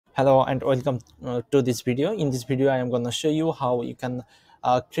Hello and welcome to this video. In this video I am going to show you how you can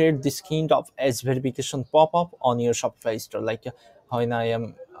create this kind of edge verification pop-up on your Shopify store. Like when I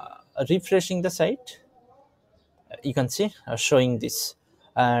am refreshing the site, you can see showing this,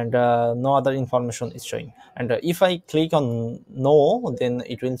 and no other information is showing. And if I click on no, then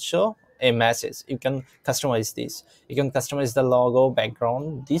it will show a message. You can customize this. You can customize the logo,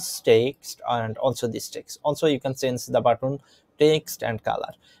 background, this text, and also this text. Also you can change the button text and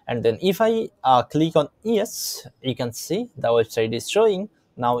color. And then if I click on yes, you can see the website is showing.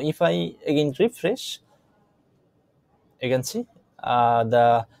 Now if I again refresh, you can see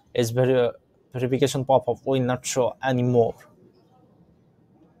the is verification pop-up will not show anymore.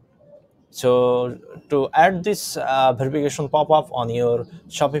 So to add this verification pop-up on your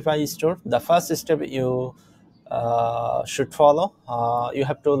Shopify store, the first step you should follow, you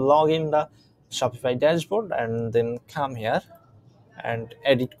have to log in the Shopify dashboard and then come here and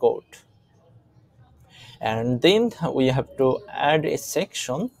edit code. And then we have to add a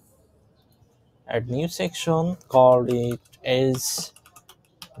section, add new section, call it as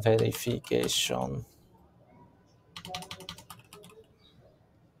verification.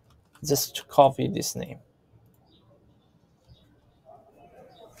 Just copy this name.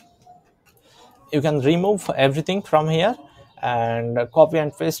 You can remove everything from here and copy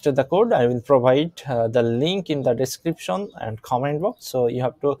and paste the code. I will provide the link in the description and comment box, so you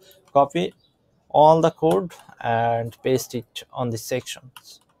have to copy all the code and paste it on the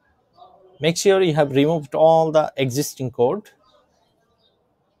sections. Make sure you have removed all the existing code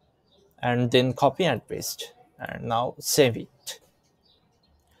and then copy and paste, and now save it.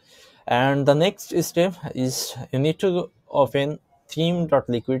 And the next step is you need to open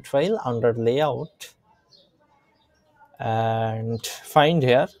theme.liquid file under layout and find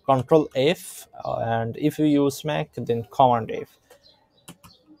here Control F, and if you use Mac then Command F.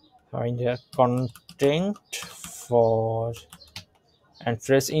 Find here content for and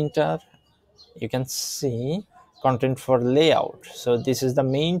press enter. You can see content for layout. So this is the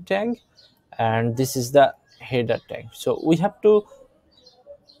main tag and this is the header tag. So we have to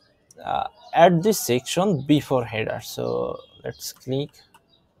add this section before header. So let's click,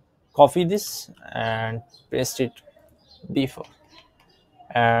 copy this and paste it before,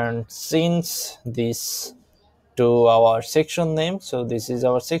 and change this to our section name. So this is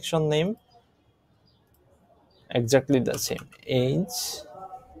our section name, exactly the same, age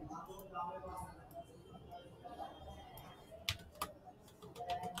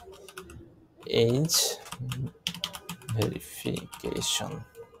verification.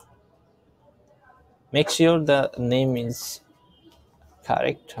 Make sure the name is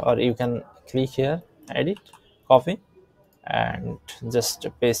correct, or you can click here, edit, copy and just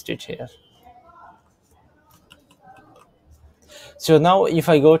paste it here. So now if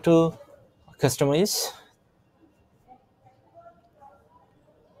I go to customize,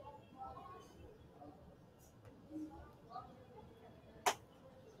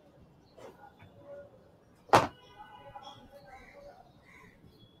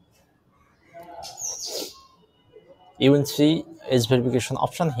 you will see age verification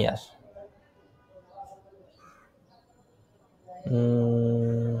option here.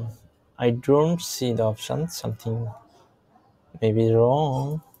 I don't see the option, something may be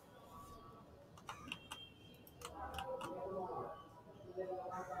wrong.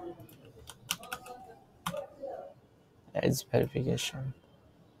 Age verification.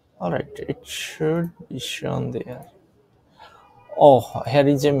 All right, it should be shown there. Oh, here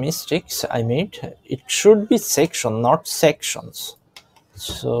is a mistake I made. It should be section, not sections.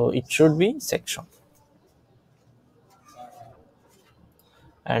 So it should be section.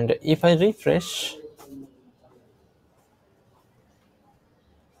 And if I refresh,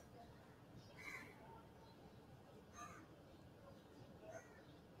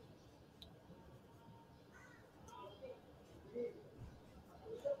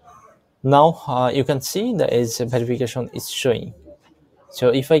 now you can see the age verification is showing. So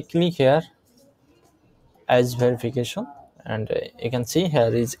if I click here, age verification, and you can see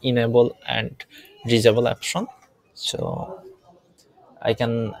here is enable and disable option. So I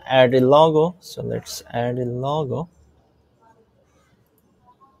can add a logo. So let's add a logo.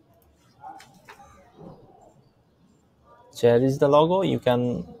 So here is the logo. You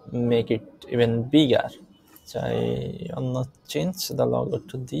can make it even bigger. So I will not change the logo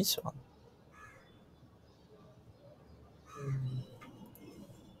to this one.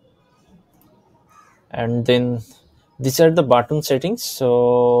 And then these are the button settings.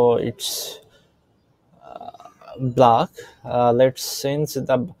 So it's black. Let's change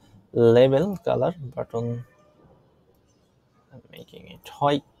the label color button. I'm making it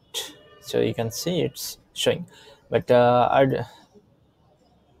white. So you can see it's showing, but I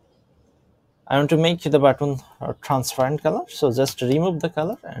want to make the button a transparent color, so just remove the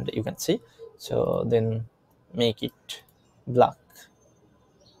color and you can see. So then make it black.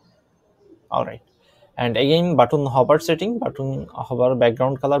 All right, and again button hover setting, button hover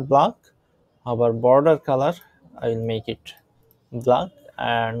background color black, hover border color I will make it black,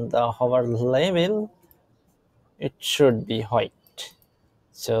 and the hover label it should be white.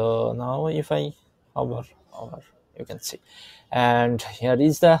 So now if I hover over, you can see, and here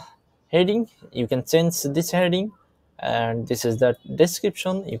is the heading. You can change this heading, and this is the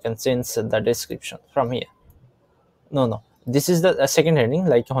description. You can change the description from here. No, this is the second heading,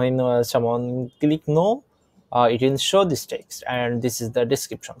 like when someone click no, it will show this text, and this is the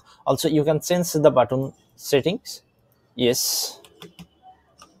description. Also you can change the button settings, yes,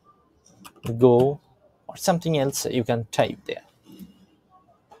 go, or something else you can type there.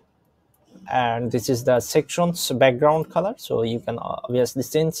 And this is the section's background color, so you can obviously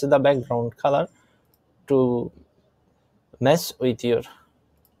change the background color to mess with your,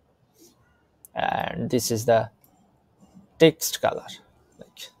 and this is the text color,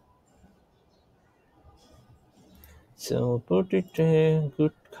 like, so put it a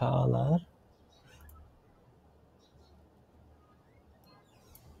good color.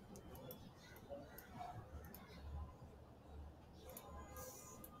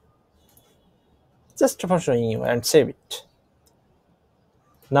 Just for showing you, and save it.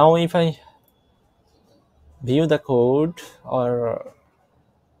 Now if I view the code or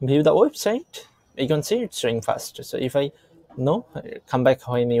view the website, you can see it's showing fast. So if I no, come back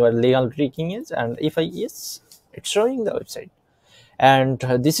when your legal tricking is, and if I yes, it's showing the website. And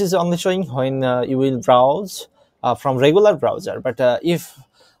this is only showing when you will browse from regular browser, but if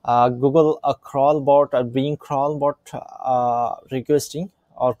Google crawl bot or Bing crawl bot requesting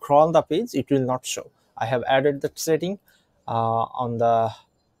or crawl the page, it will not show. I have added that setting on the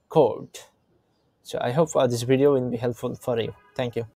code. So I hope this video will be helpful for you. Thank you.